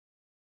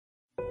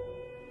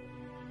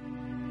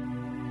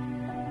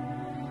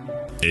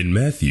In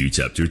Matthew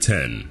chapter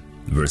 10,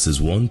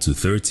 verses 1 to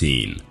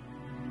 13,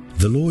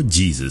 the Lord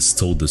Jesus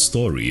told the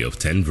story of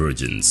 10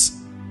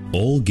 virgins,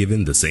 all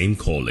given the same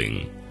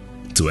calling,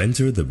 to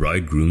enter the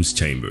bridegroom's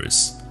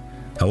chambers.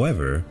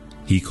 However,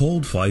 he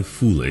called 5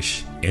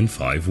 foolish and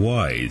 5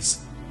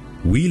 wise.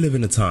 We live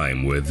in a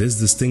time where this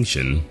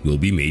distinction will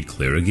be made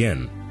clear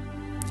again,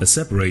 a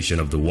separation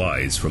of the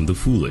wise from the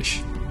foolish.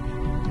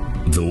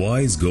 The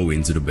wise go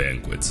into the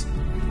banquet,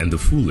 and the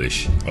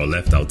foolish are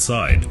left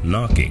outside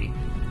knocking,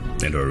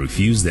 and are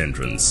refused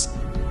entrance.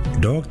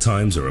 Dark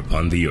times are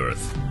upon the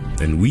earth,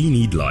 and we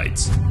need light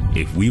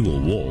if we will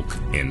walk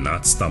and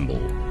not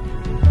stumble.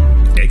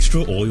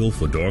 Extra Oil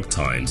for Dark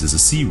Times is a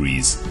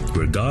series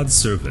where God's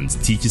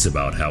servant teaches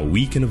about how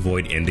we can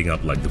avoid ending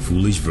up like the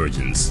foolish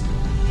virgins.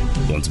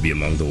 Want to be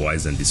among the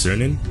wise and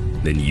discerning?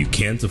 Then you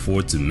can't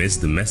afford to miss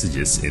the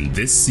messages in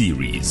this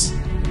series.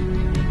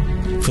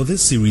 For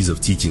this series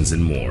of teachings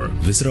and more,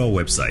 visit our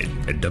website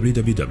at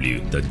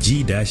www.g-lh.org.